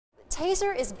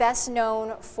TASER is best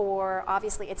known for,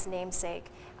 obviously, its namesake.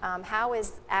 How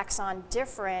is AXON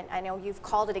different? I know you've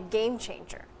called it a game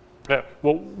changer. Yeah,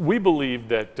 well, we believe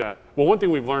that, well, one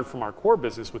thing we've learned from our core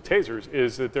business with tasers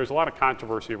is that there's a lot of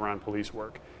controversy around police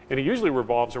work. And it usually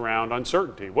revolves around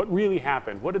uncertainty. What really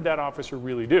happened? What did that officer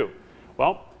really do?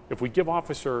 Well, if we give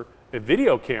officer a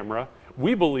video camera,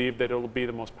 we believe that it'll be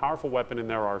the most powerful weapon in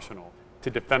their arsenal to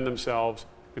defend themselves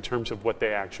in terms of what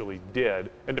they actually did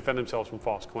and defend themselves from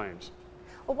false claims.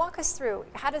 Well, walk us through,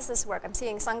 how does this work? I'm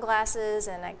seeing sunglasses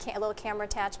and a little camera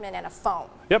attachment and a phone.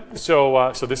 Yep,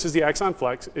 so this is the AXON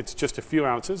Flex. It's just a few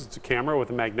ounces. It's a camera with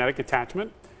a magnetic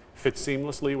attachment. Fits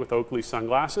seamlessly with Oakley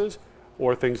sunglasses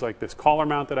or things like this collar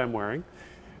mount that I'm wearing.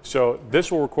 So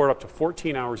this will record up to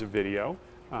 14 hours of video.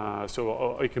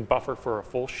 So it can buffer for a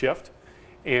full shift.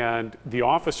 And the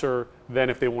officer, then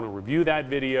if they want to review that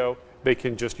video, they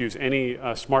can just use any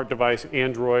smart device,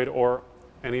 Android or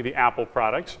any of the Apple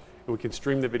products. And we can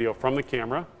stream the video from the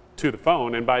camera to the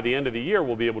phone. And by the end of the year,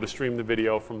 we'll be able to stream the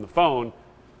video from the phone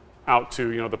out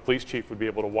to, the police chief would be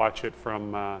able to watch it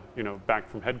from, back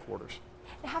from headquarters.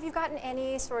 Have you gotten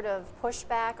any sort of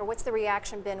pushback, or what's the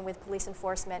reaction been with police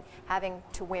enforcement having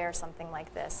to wear something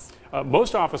like this?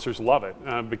 Most officers love it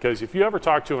because if you ever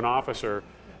talk to an officer,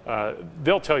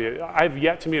 they'll tell you, I've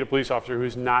yet to meet a police officer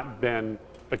who's not been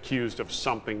accused of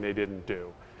something they didn't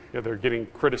do. They're getting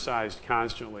criticized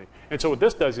constantly. And so what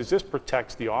this does is this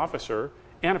protects the officer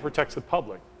and it protects the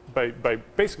public by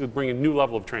basically bringing a new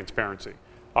level of transparency.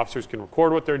 Officers can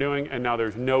record what they're doing, and now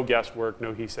there's no guesswork,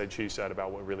 no he said, she said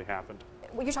about what really happened.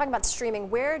 When you're talking about streaming,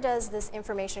 where does this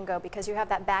information go? Because you have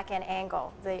that back-end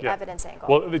angle, the evidence angle.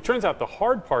 Well, it turns out the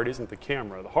hard part isn't the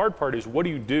camera. The hard part is what do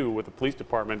you do with a police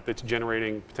department that's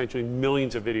generating potentially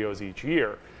millions of videos each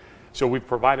year? So we've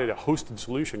provided a hosted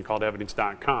solution called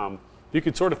evidence.com. You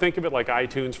could sort of think of it like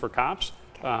iTunes for cops,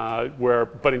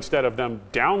 but instead of them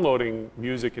downloading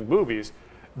music and movies,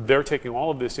 they're taking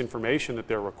all of this information that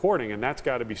they're recording, and that's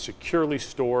got to be securely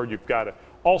stored. You've got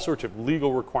all sorts of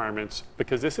legal requirements,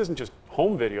 because this isn't just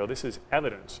home video, this is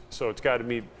evidence. So it's got to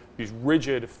meet these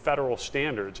rigid federal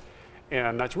standards,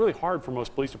 and that's really hard for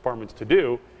most police departments to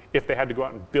do if they had to go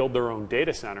out and build their own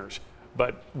data centers.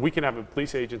 But we can have a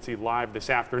police agency live this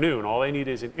afternoon. All they need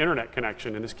is an internet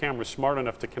connection, and this camera is smart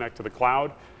enough to connect to the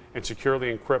cloud and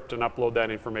securely encrypt and upload that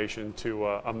information to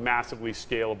a massively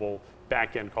scalable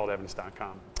backend called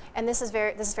evidence.com. And this is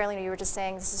fairly new. You were just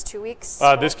saying this is 2 weeks?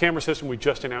 This camera system we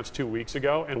just announced 2 weeks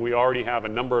ago, and we already have a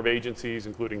number of agencies,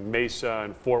 including Mesa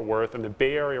and Fort Worth, and the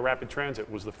Bay Area Rapid Transit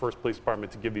was the first police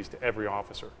department to give these to every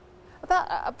officer. About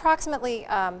approximately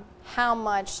how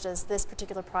much does this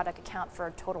particular product account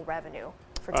for total revenue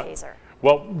for TASER?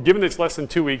 Well, given it's less than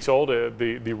 2 weeks old,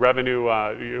 the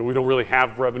revenue, we don't really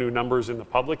have revenue numbers in the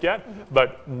public yet,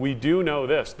 but we do know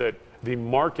this, that the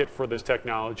market for this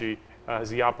technology has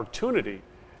the opportunity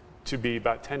to be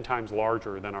about 10 times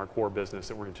larger than our core business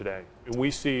that we're in today. And we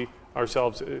see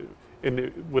ourselves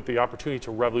with the opportunity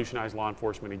to revolutionize law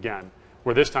enforcement again,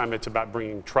 where this time it's about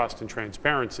bringing trust and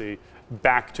transparency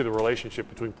back to the relationship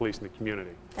between police and the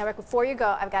community. Now, Rick, before you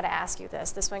go, I've got to ask you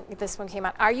this. This one came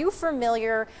out. Are you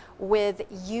familiar with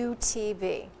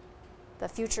UTB, the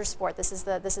future sport? This is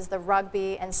the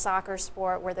rugby and soccer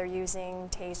sport where they're using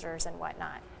tasers and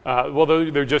whatnot. Well,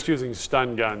 they're just using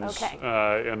stun guns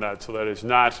in that, so that is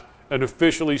not an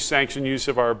officially sanctioned use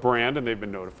of our brand, and they've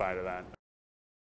been notified of that.